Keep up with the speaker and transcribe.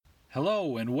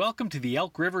Hello, and welcome to the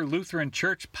Elk River Lutheran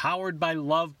Church Powered by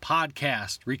Love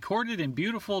podcast, recorded in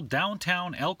beautiful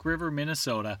downtown Elk River,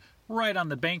 Minnesota, right on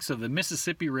the banks of the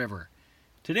Mississippi River.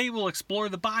 Today we'll explore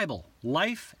the Bible,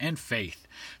 life, and faith.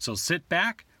 So sit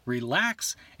back,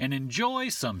 relax, and enjoy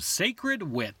some sacred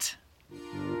wit.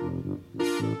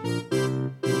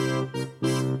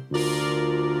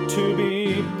 To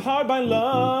be powered by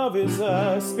love is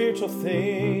a spiritual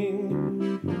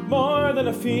thing, more than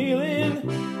a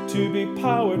feeling. To be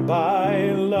powered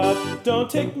by love. Don't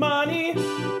take money,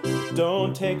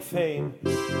 don't take fame,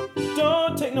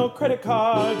 don't take no credit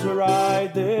card to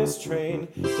ride this train.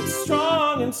 It's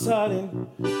strong and sudden,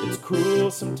 it's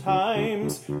cruel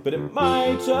sometimes, but it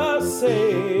might just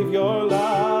save your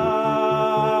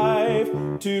life.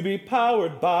 To be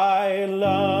powered by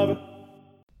love.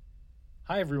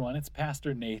 Hi everyone, it's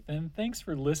Pastor Nathan. Thanks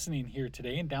for listening here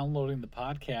today and downloading the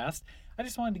podcast. I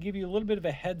just wanted to give you a little bit of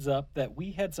a heads up that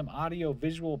we had some audio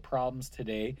visual problems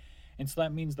today, and so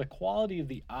that means the quality of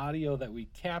the audio that we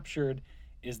captured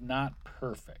is not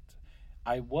perfect.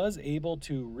 I was able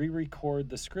to re-record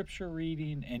the scripture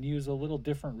reading and use a little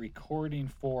different recording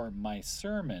for my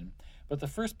sermon, but the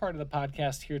first part of the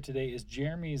podcast here today is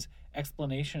Jeremy's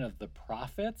explanation of the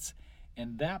prophets,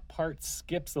 and that part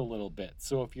skips a little bit.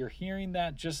 So if you're hearing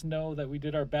that, just know that we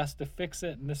did our best to fix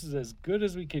it, and this is as good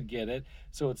as we could get it.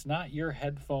 So it's not your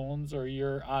headphones or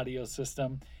your audio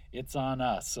system, it's on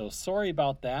us. So sorry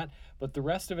about that, but the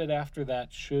rest of it after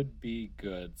that should be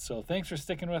good. So thanks for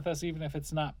sticking with us, even if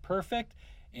it's not perfect,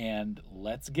 and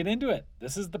let's get into it.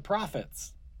 This is the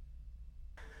prophets.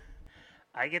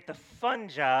 I get the fun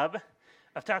job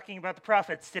of talking about the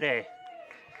prophets today.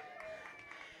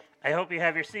 I hope you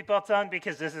have your seatbelts on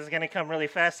because this is going to come really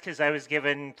fast because I was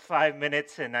given 5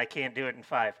 minutes and I can't do it in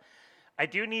 5. I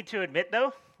do need to admit,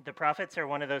 though, the prophets are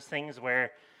one of those things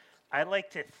where I like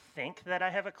to think that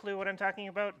I have a clue what I'm talking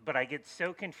about, but I get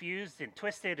so confused and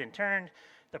twisted and turned.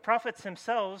 The prophets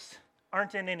themselves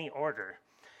aren't in any order.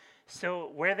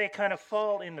 So where they kind of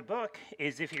fall in the book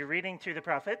is if you're reading through the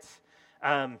prophets,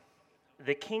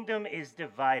 the kingdom is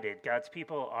divided. God's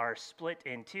people are split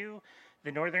in two,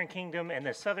 the northern kingdom and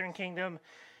the southern kingdom,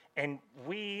 and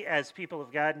we as people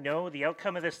of God know the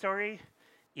outcome of the story.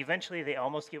 Eventually they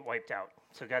almost get wiped out.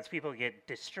 So God's people get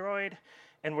destroyed,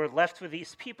 and we're left with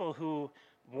these people who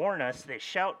warn us, they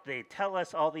shout, they tell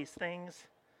us all these things.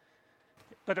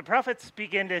 But the prophets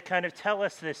begin to kind of tell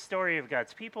us this story of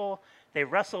God's people. They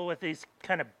wrestle with these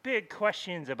kind of big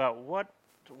questions about what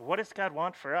does God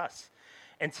want for us?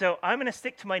 And so I'm going to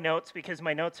stick to my notes because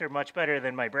my notes are much better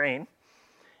than my brain.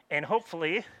 And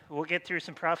hopefully, we'll get through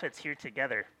some prophets here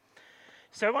together.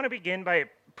 So I want to begin by,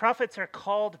 prophets are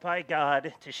called by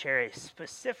God to share a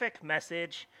specific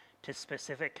message to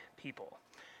specific people.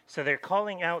 So they're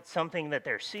calling out something that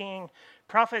they're seeing.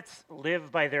 Prophets live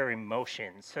by their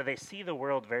emotions, so they see the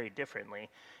world very differently.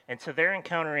 And so they're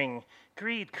encountering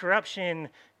greed, corruption,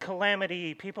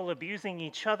 calamity, people abusing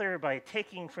each other by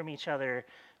taking from each other,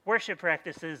 worship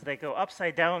practices that go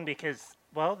upside down because,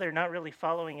 well, they're not really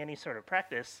following any sort of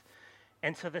practice.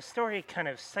 And so the story kind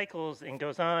of cycles and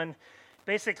goes on.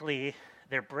 Basically,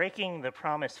 they're breaking the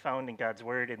promise found in God's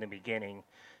word in the beginning,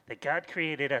 that God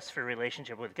created us for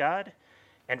relationship with God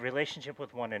and relationship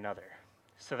with one another.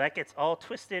 So that gets all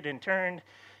twisted and turned,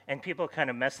 and people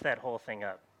kind of mess that whole thing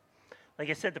up.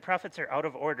 Like I said, the prophets are out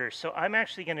of order, so I'm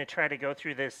actually going to try to go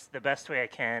through this the best way I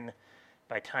can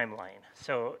by timeline.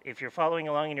 So if you're following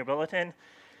along in your bulletin,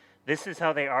 this is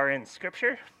how they are in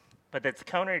Scripture, but that's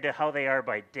counter to how they are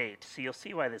by date. So you'll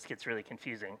see why this gets really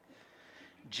confusing.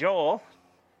 Joel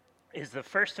is the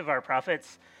first of our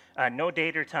prophets, no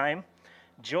date or time.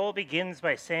 Joel begins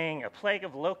by saying a plague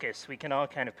of locusts. We can all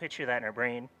kind of picture that in our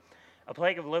brain. A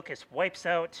plague of locusts wipes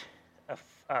out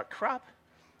a crop.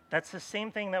 That's the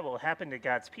same thing that will happen to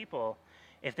God's people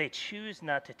if they choose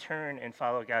not to turn and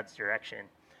follow God's direction.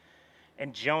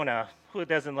 And Jonah, who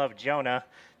doesn't love Jonah?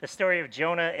 The story of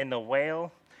Jonah and the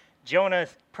whale. Jonah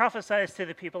prophesies to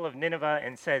the people of Nineveh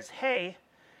and says, hey,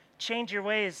 change your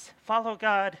ways, follow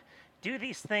God, do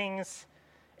these things.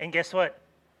 And guess what?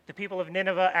 The people of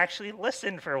Nineveh actually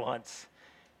listened for once.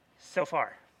 So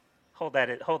far. Hold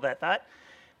that thought.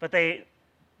 But they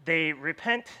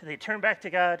repent, they turn back to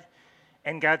God,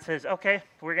 and God says, okay,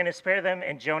 we're going to spare them.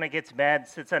 And Jonah gets mad,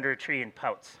 sits under a tree, and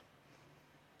pouts.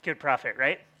 Good prophet,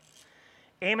 right?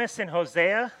 Amos and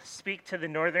Hosea speak to the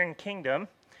northern kingdom,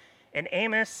 and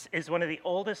Amos is one of the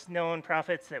oldest known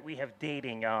prophets that we have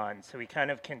dating on, so we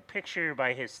kind of can picture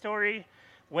by his story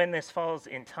when this falls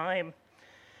in time.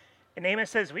 And Amos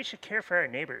says we should care for our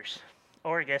neighbors,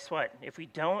 or guess what? If we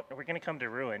don't, we're going to come to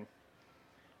ruin.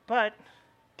 But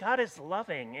God is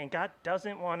loving, and God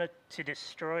doesn't want to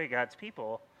destroy God's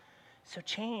people. So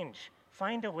change.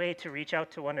 Find a way to reach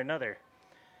out to one another.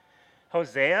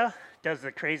 Hosea does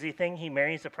the crazy thing. He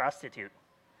marries a prostitute,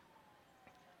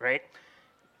 right?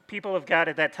 People of God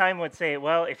at that time would say,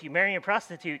 well, if you marry a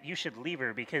prostitute, you should leave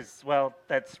her because, well,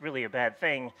 that's really a bad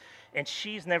thing. And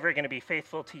she's never going to be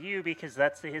faithful to you because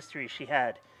that's the history she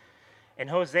had. And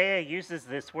Hosea uses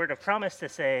this word of promise to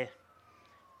say,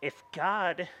 if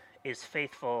God is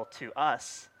faithful to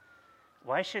us,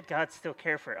 why should God still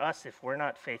care for us if we're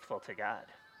not faithful to God?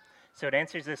 So it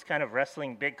answers this kind of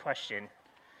wrestling big question.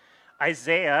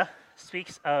 Isaiah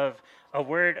speaks of a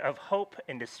word of hope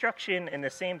and destruction in the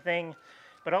same thing,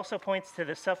 but also points to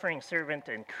the suffering servant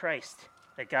in Christ,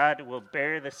 that God will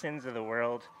bear the sins of the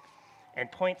world,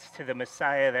 and points to the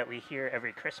Messiah that we hear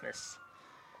every Christmas.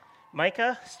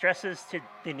 Micah stresses to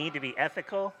the need to be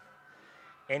ethical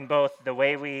in both the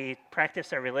way we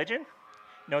practice our religion,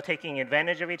 no taking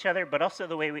advantage of each other, but also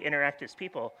the way we interact as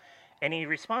people. And he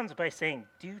responds by saying,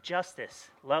 do justice,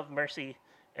 love mercy,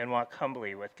 and walk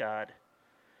humbly with God.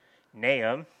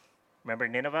 Nahum, remember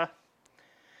Nineveh?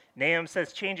 Nahum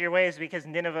says, change your ways because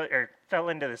Nineveh fell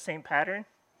into the same pattern.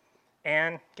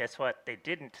 And guess what? They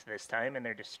didn't this time, and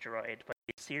they're destroyed by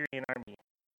the Assyrian army.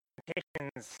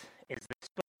 Lamentations is this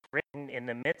book written in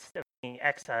the midst of being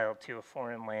exiled to a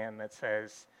foreign land that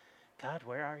says, God,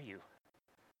 where are you?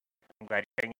 I'm glad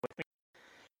you're hanging with me.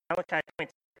 Malachi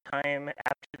points to a time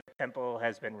after the temple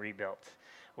has been rebuilt,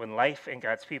 when life and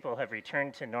God's people have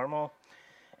returned to normal.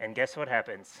 And guess what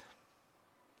happens?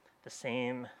 The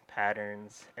same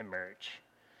patterns emerge,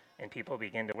 and people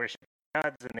begin to worship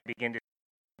gods, and they begin to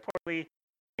do poorly,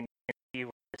 and you see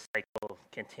where the cycle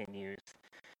continues.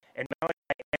 And Malachi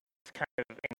ends kind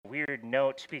of in a weird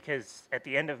note, because at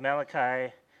the end of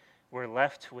Malachi, we're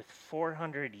left with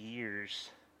 400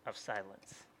 years of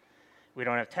silence. We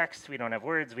don't have text, we don't have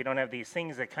words, we don't have these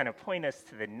things that kind of point us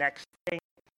to the next thing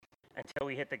until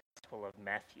we hit the Gospel of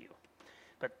Matthew.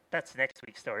 But that's next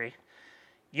week's story.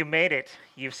 You made it.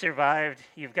 You've survived.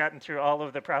 You've gotten through all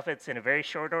of the prophets in a very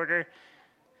short order.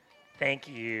 Thank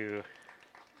you.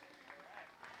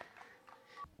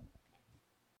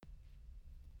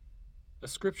 A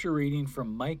scripture reading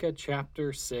from Micah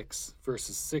chapter 6,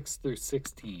 verses 6 through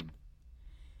 16.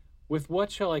 With what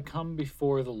shall I come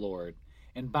before the Lord,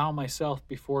 and bow myself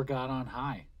before God on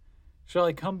high? Shall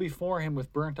I come before him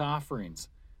with burnt offerings,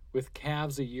 with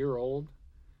calves a year old?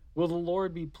 Will the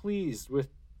Lord be pleased with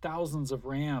thousands of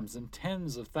rams and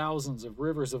tens of thousands of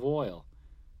rivers of oil?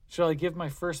 Shall I give my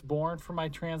firstborn for my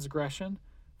transgression,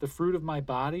 the fruit of my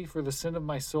body for the sin of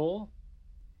my soul?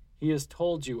 He has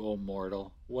told you, O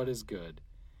mortal, what is good.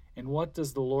 And what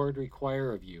does the Lord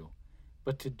require of you,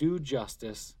 but to do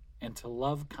justice, and to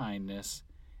love kindness,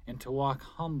 and to walk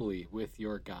humbly with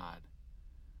your God?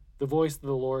 The voice of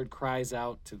the Lord cries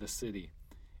out to the city.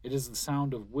 It is the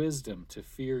sound of wisdom to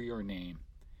fear your name.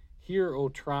 Hear, O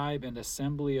tribe and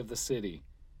assembly of the city.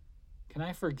 Can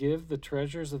I forgive the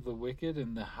treasures of the wicked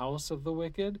in the house of the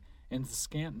wicked, and the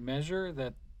scant measure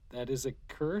that is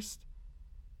accursed?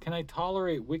 Can I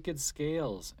tolerate wicked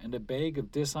scales and a bag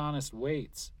of dishonest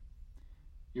weights?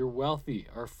 Your wealthy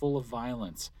are full of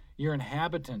violence. Your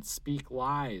inhabitants speak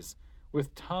lies,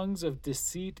 with tongues of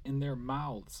deceit in their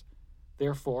mouths.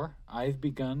 Therefore, I have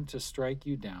begun to strike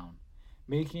you down,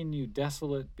 making you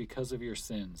desolate because of your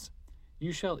sins.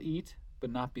 You shall eat, but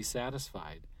not be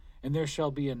satisfied, and there shall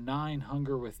be a gnawing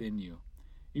hunger within you.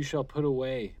 You shall put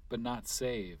away, but not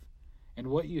save, and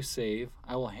what you save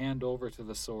I will hand over to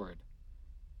the sword.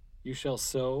 You shall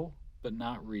sow, but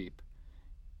not reap.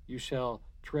 You shall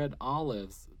tread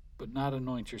olives, but not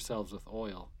anoint yourselves with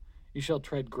oil. You shall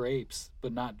tread grapes,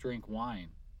 but not drink wine.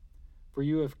 For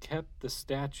you have kept the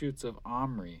statutes of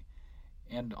Omri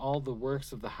and all the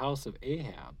works of the house of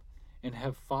Ahab, and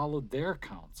have followed their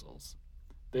counsels.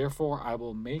 Therefore I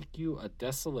will make you a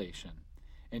desolation,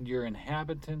 and your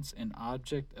inhabitants an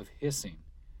object of hissing.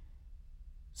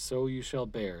 So you shall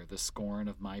bear the scorn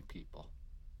of my people.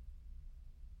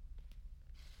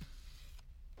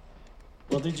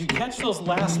 Well, did you catch those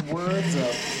last words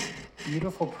of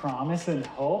beautiful promise and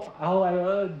hope?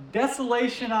 Oh,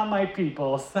 desolation on my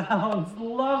people. Sounds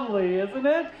lovely, isn't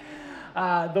it?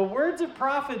 The words of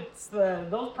prophets,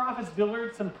 those prophets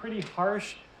delivered some pretty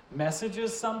harsh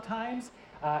messages sometimes.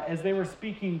 As they were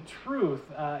speaking truth,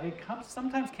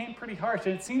 sometimes came pretty harsh.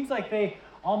 And it seems like they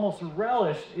almost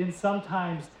relished in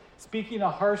sometimes speaking a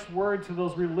harsh word to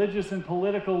those religious and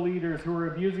political leaders who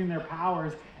were abusing their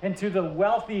powers, and to the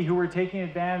wealthy who were taking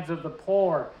advantage of the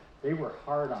poor. They were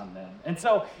hard on them. And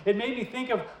so it made me think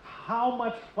of how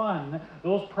much fun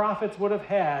those prophets would have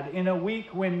had in a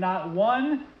week when not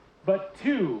one, but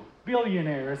 2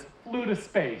 billionaires flew to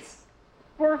space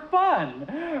for fun,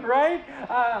 right?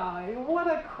 What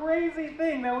a crazy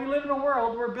thing that we live in a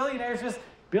world where billionaires just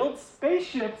build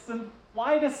spaceships and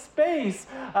fly to space.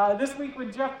 This week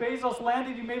when Jeff Bezos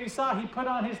landed, you maybe saw he put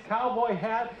on his cowboy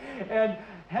hat and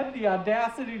had the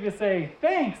audacity to say,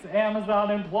 "Thanks,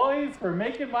 Amazon employees, for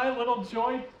making my little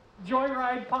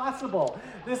joyride possible."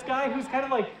 This guy who's kind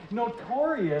of like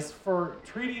notorious for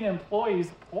treating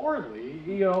employees poorly,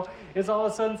 is all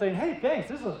of a sudden saying, "Hey, thanks,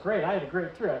 this was great, I had a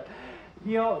great trip."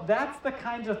 That's the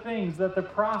kinds of things that the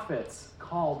prophets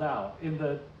called out in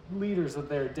the leaders of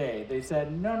their day. They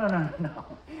said, no.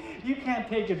 You can't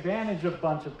take advantage of a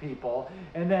bunch of people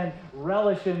and then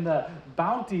relish in the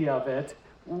bounty of it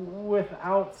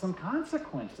without some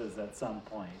consequences at some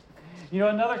point.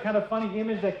 Another kind of funny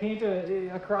image that came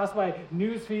across my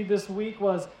newsfeed this week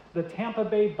was the Tampa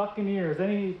Bay Buccaneers.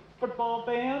 Any football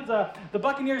fans? The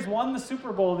Buccaneers won the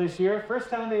Super Bowl this year. First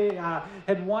time they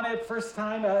had won it. First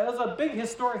time. It was a big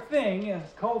historic thing,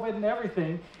 COVID and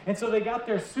everything. And so they got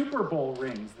their Super Bowl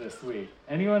rings this week.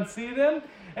 Anyone see them?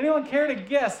 Anyone care to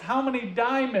guess how many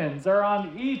diamonds are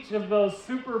on each of those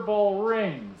Super Bowl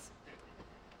rings?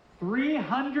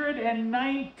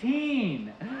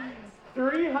 319.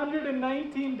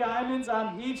 319 diamonds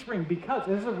on each ring, because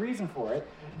there's a reason for it.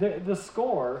 The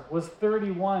score was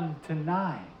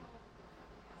 31-9.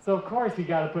 So of course you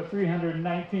got to put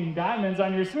 319 diamonds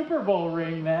on your Super Bowl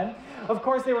ring then. Of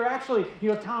course they were actually,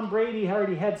 Tom Brady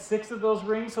already had 6 of those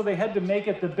rings, so they had to make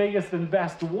it the biggest and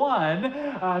best one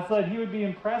so that he would be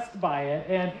impressed by it.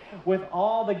 And with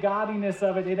all the gaudiness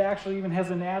of it, it actually even has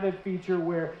an added feature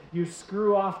where you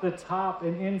screw off the top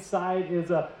and inside is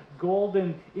a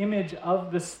golden image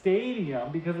of the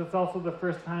stadium, because it's also the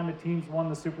first time a team's won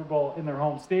the Super Bowl in their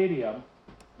home stadium,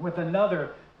 with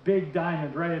another big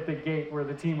diamond right at the gate where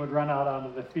the team would run out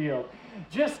onto the field.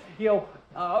 Just,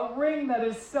 a ring that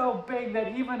is so big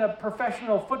that even a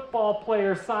professional football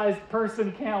player sized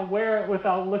person can't wear it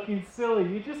without looking silly.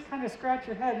 You just kind of scratch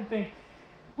your head and think,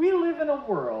 we live in a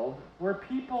world where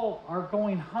people are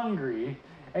going hungry,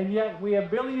 and yet we have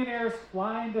billionaires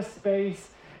flying to space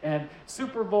and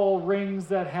Super Bowl rings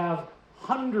that have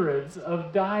hundreds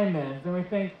of diamonds, and we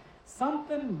think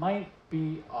something might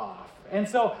be off. And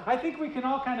so I think we can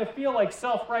all kind of feel like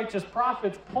self-righteous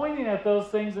prophets pointing at those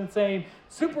things and saying,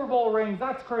 Super Bowl rings,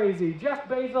 that's crazy. Jeff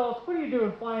Bezos, what are you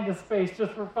doing flying to space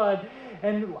just for fun?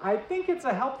 And I think it's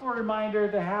a helpful reminder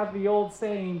to have the old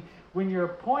saying, when you're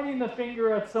pointing the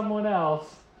finger at someone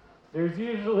else, there's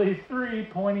usually 3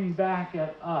 pointing back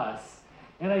at us.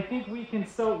 And I think we can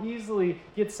so easily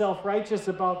get self-righteous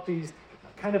about these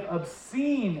kind of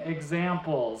obscene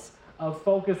examples of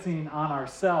focusing on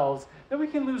ourselves that we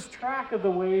can lose track of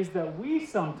the ways that we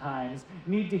sometimes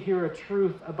need to hear a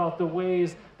truth about the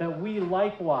ways that we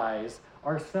likewise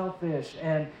are selfish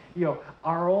and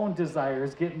our own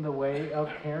desires get in the way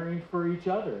of caring for each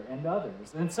other and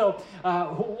others. And so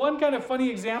one kind of funny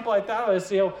example I thought was,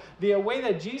 the way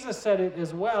that Jesus said it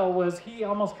as well was he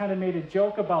almost kind of made a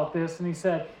joke about this, and he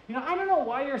said, I don't know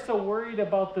why you're so worried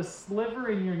about the sliver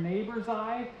in your neighbor's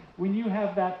eye when you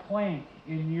have that plank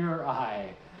in your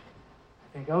eye.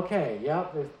 I think, okay,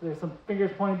 yep, there's some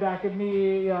fingers pointing back at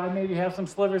me. I maybe have some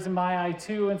slivers in my eye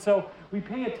too. And so we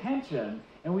pay attention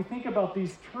and we think about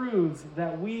these truths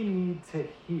that we need to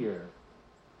hear.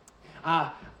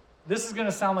 This is going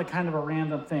to sound like kind of a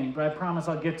random thing, but I promise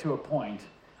I'll get to a point.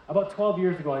 About 12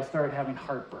 years ago, I started having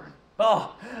heartburn.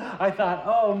 I thought,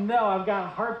 oh no, I've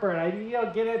got heartburn. I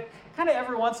get it kind of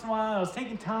every once in a while. I was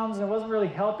taking Tums and it wasn't really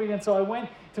helping. And so I went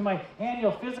to my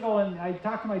annual physical and I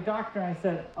talked to my doctor and I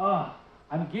said,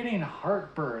 I'm getting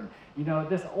heartburn.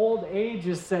 This old age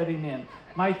is setting in.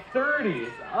 My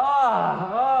 30s.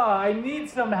 I need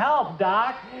some help,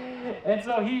 doc. And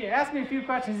so he asked me a few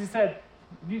questions. He said,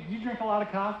 do you drink a lot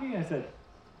of coffee? And I said,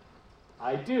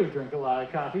 I do drink a lot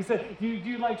of coffee. He said, do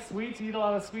you like sweets? You eat a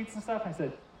lot of sweets and stuff? I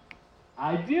said,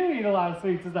 I do eat a lot of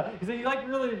sweets and stuff. He said, you like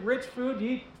really rich food? Do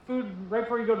you eat food right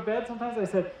before you go to bed sometimes? I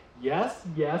said, yes,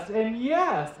 and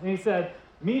yes. And he said,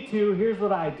 me too, here's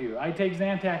what I do. I take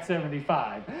Zantac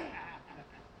 75.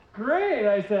 Great,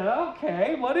 I said,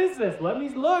 okay, what is this? Let me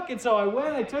look. And so I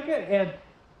went, I took it, and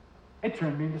it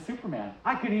turned me into Superman.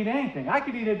 I could eat anything. I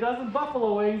could eat a dozen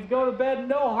buffalo wings, go to bed,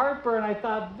 no heartburn. I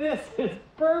thought, this is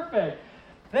perfect.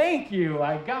 Thank you.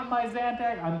 I got my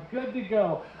Zantac. I'm good to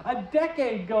go. A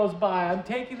decade goes by. I'm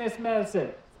taking this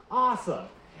medicine. Awesome.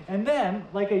 And then,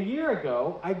 like a year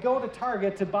ago, I go to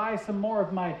Target to buy some more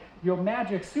of my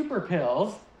magic super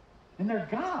pills, and they're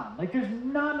gone. Like, there's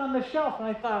none on the shelf. And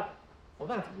I thought,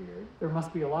 well, that's weird. There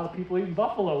must be a lot of people eating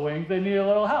buffalo wings. They need a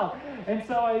little help. And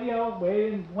so I,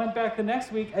 waited and went back the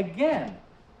next week again.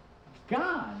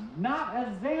 Gone. Not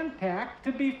a Zantac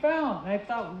to be found. And I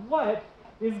thought, what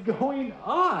is going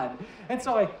on? And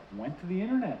so I went to the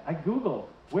internet. I Googled,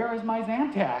 where is my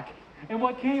Zantac? And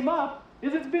what came up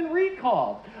is it's been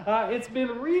recalled. It's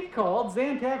been recalled,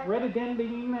 Zantac,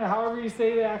 Redidendine, however you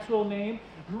say the actual name,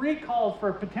 recalled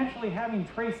for potentially having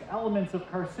trace elements of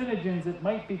carcinogens that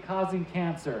might be causing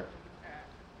cancer.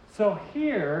 So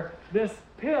here, this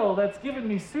pill that's given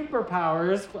me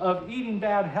superpowers of eating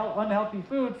bad, unhealthy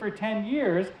food for 10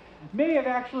 years may have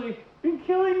actually been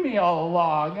killing me all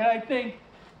along. And I think,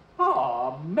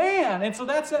 oh man. And so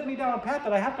that set me down a path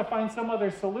that I have to find some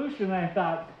other solution. And I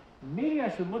thought, maybe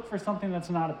I should look for something that's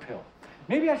not a pill.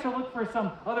 Maybe I should look for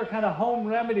some other kind of home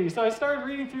remedy. So I started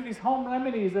reading through these home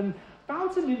remedies and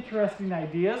found some interesting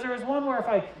ideas. There was one where if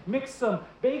I mixed some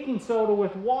baking soda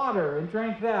with water and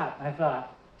drank that, I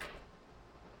thought,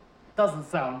 doesn't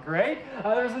sound great.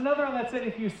 There's another one that said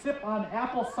if you sip on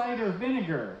apple cider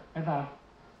vinegar. I thought,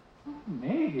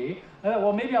 maybe. I thought,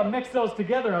 well, maybe I'll mix those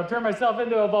together and I'll turn myself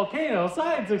into a volcano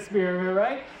science experiment,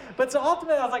 right? But so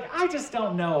ultimately I was like, I just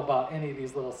don't know about any of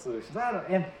these little solutions.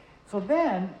 And so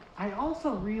then I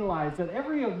also realized that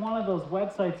every one of those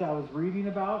websites I was reading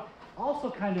about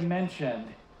also kind of mentioned,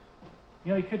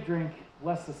 you could drink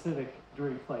less acidic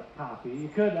drinks like coffee. You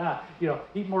could,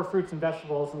 eat more fruits and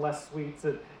vegetables and less sweets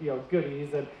and,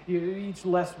 goodies, and you eat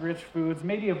less rich foods.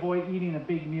 Maybe avoid eating a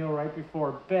big meal right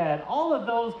before bed. All of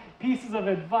those pieces of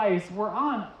advice were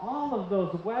on all of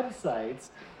those websites.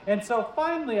 And so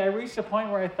finally I reached a point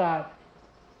where I thought,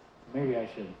 maybe I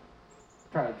should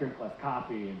try to drink less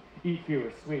coffee and eat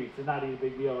fewer sweets and not eat a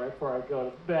big meal right before I go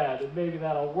to bed, and maybe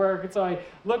that'll work. And so I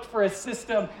looked for a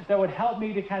system that would help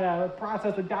me to kind of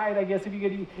process a diet, I guess, if you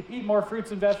could eat more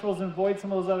fruits and vegetables and avoid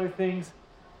some of those other things.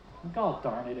 And God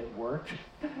darn it worked.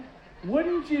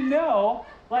 Wouldn't you know,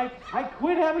 I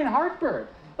quit having heartburn.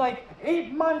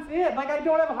 8 months in, I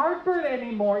don't have heartburn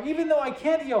anymore, even though I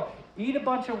can't, eat a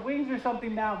bunch of wings or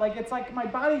something now. It's like my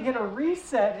body hit a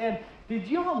reset. And did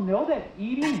you all know that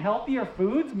eating healthier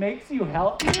foods makes you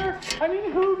healthier? I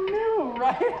mean, who knew,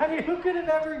 right? I mean, who could have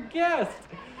ever guessed?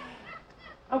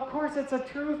 Of course, it's a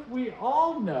truth we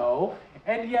all know,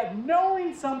 and yet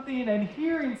knowing something and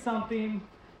hearing something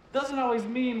doesn't always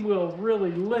mean we'll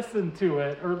really listen to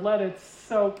it or let it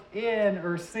soak in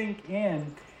or sink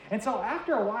in. And so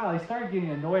after a while, I started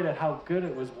getting annoyed at how good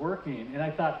it was working, and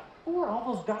I thought, what were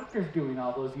all those doctors doing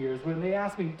all those years? When they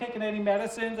asked me, taking any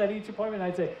medicines at each appointment,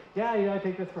 I'd say, yeah, I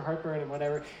take this for heartburn and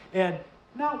whatever. And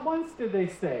not once did they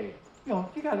say, you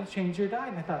got to change your diet.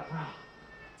 And I thought, wow.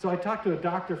 So I talked to a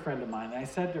doctor friend of mine, and I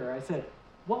said to her,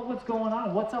 what's going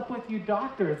on? What's up with you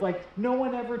doctors? No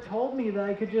one ever told me that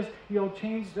I could just,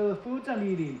 change the foods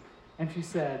I'm eating. And she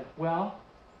said, well,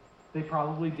 they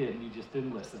probably did, and you just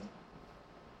didn't listen.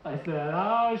 I said,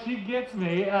 oh, she gets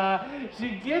me.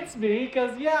 She gets me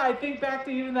because, I think back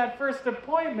to even that first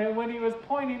appointment when he was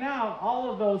pointing out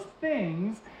all of those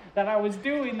things that I was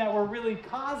doing that were really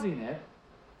causing it.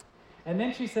 And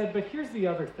then she said, but here's the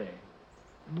other thing.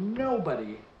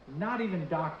 Nobody, not even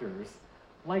doctors,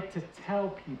 like to tell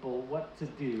people what to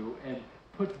do and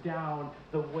put down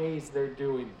the ways they're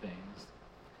doing things.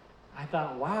 I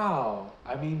thought, wow,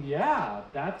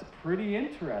 that's pretty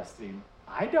interesting.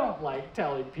 I don't like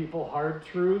telling people hard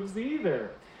truths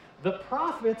either. The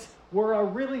prophets were a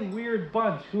really weird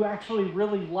bunch who actually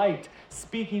really liked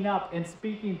speaking up and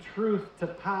speaking truth to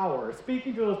power,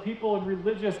 speaking to those people in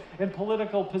religious and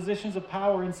political positions of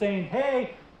power and saying,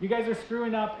 hey, you guys are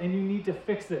screwing up and you need to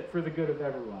fix it for the good of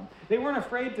everyone. They weren't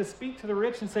afraid to speak to the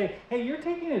rich and say, hey, you're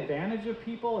taking advantage of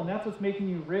people and that's what's making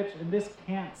you rich and this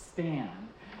can't stand.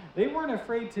 They weren't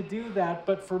afraid to do that,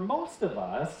 but for most of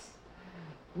us,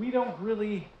 we don't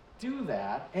really do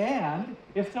that. And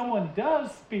if someone does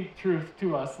speak truth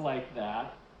to us like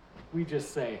that, we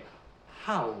just say,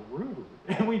 how rude,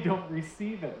 and we don't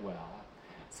receive it well.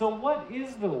 So what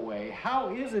is the way?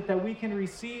 How is it that we can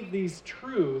receive these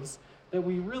truths that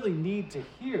we really need to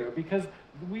hear? Because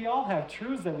we all have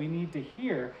truths that we need to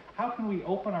hear. How can we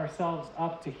open ourselves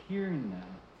up to hearing them?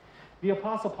 The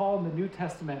Apostle Paul in the New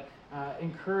Testament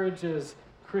encourages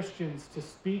Christians to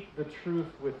speak the truth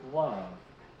with love.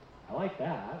 I like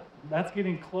that. That's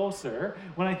getting closer.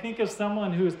 When I think of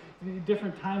someone who's,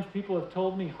 different times people have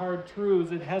told me hard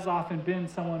truths, it has often been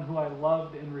someone who I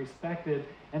loved and respected,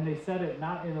 and they said it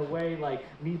not in a way like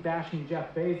me bashing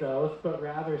Jeff Bezos, but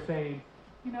rather saying,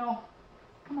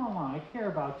 come on, I care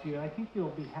about you. I think you'll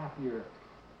be happier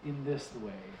in this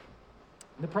way.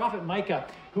 The prophet Micah,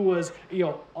 who was,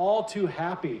 all too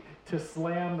happy to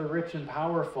slam the rich and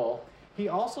powerful, he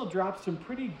also drops some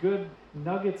pretty good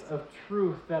nuggets of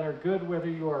truth that are good whether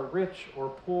you are rich or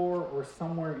poor or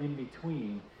somewhere in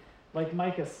between. Like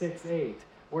Micah 6:8,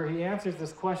 where he answers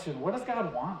this question, what does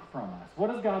God want from us? What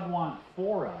does God want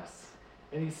for us?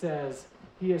 And he says,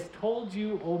 he has told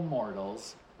you, O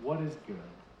mortals, what is good,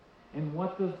 and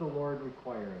what does the Lord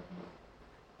require of you?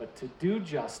 But to do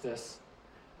justice,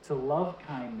 to love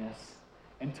kindness,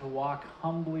 and to walk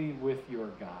humbly with your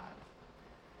God.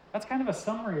 That's kind of a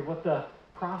summary of what the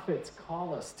prophets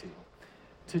call us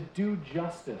to do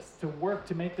justice, to work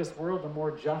to make this world a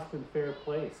more just and fair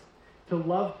place, to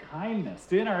love kindness,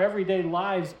 to in our everyday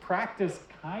lives practice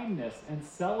kindness and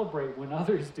celebrate when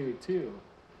others do too,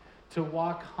 to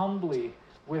walk humbly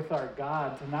with our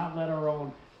God, to not let our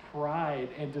own pride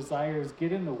and desires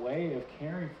get in the way of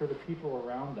caring for the people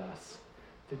around us,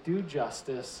 to do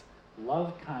justice,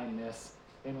 love kindness,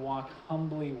 and walk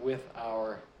humbly with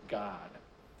our God.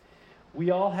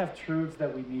 We all have truths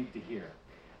that we need to hear.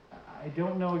 I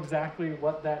don't know exactly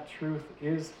what that truth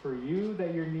is for you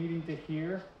that you're needing to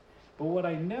hear, but what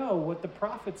I know, what the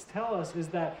prophets tell us, is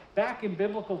that back in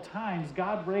biblical times,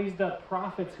 God raised up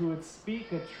prophets who would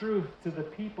speak a truth to the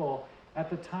people at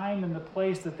the time and the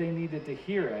place that they needed to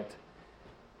hear it.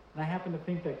 And I happen to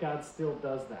think that God still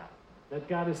does that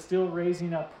God is still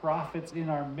raising up prophets in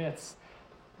our midst,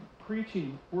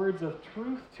 preaching words of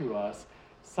truth to us,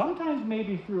 sometimes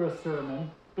maybe through a sermon,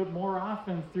 but more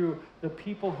often through the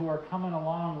people who are coming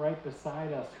along right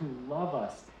beside us, who love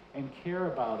us and care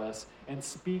about us and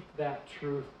speak that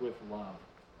truth with love.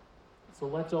 So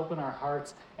let's open our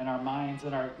hearts and our minds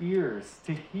and our ears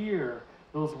to hear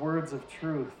those words of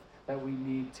truth that we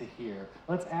need to hear.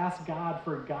 Let's ask God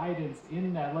for guidance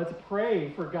in that. Let's pray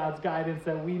for God's guidance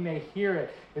that we may hear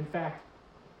it. In fact,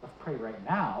 let's pray right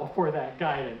now for that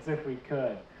guidance if we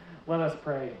could. Let us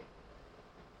pray.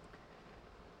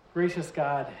 Gracious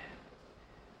God,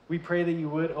 we pray that you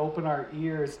would open our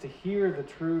ears to hear the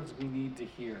truths we need to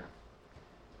hear.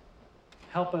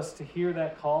 Help us to hear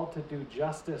that call to do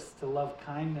justice, to love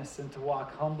kindness, and to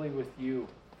walk humbly with you.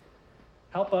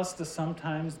 Help us to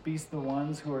sometimes be the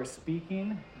ones who are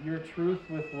speaking your truth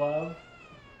with love,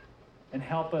 and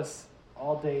help us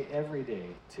all day, every day,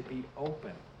 to be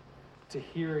open to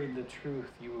hearing the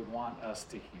truth you would want us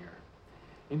to hear.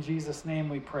 In Jesus' name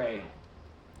we pray.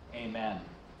 Amen.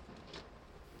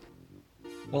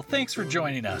 Well, thanks for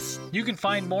joining us. You can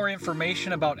find more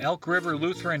information about Elk River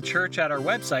Lutheran Church at our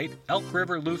website,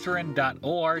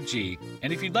 elkriverlutheran.org.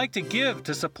 And if you'd like to give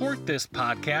to support this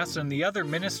podcast and the other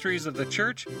ministries of the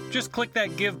church, just click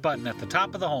that Give button at the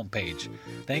top of the homepage.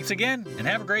 Thanks again, and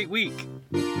have a great week.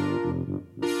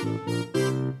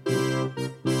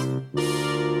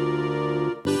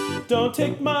 Don't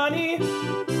take money,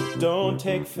 don't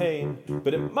take fame,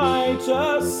 but it might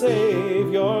just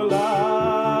save your life.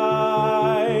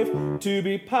 To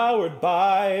be powered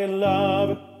by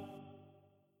love.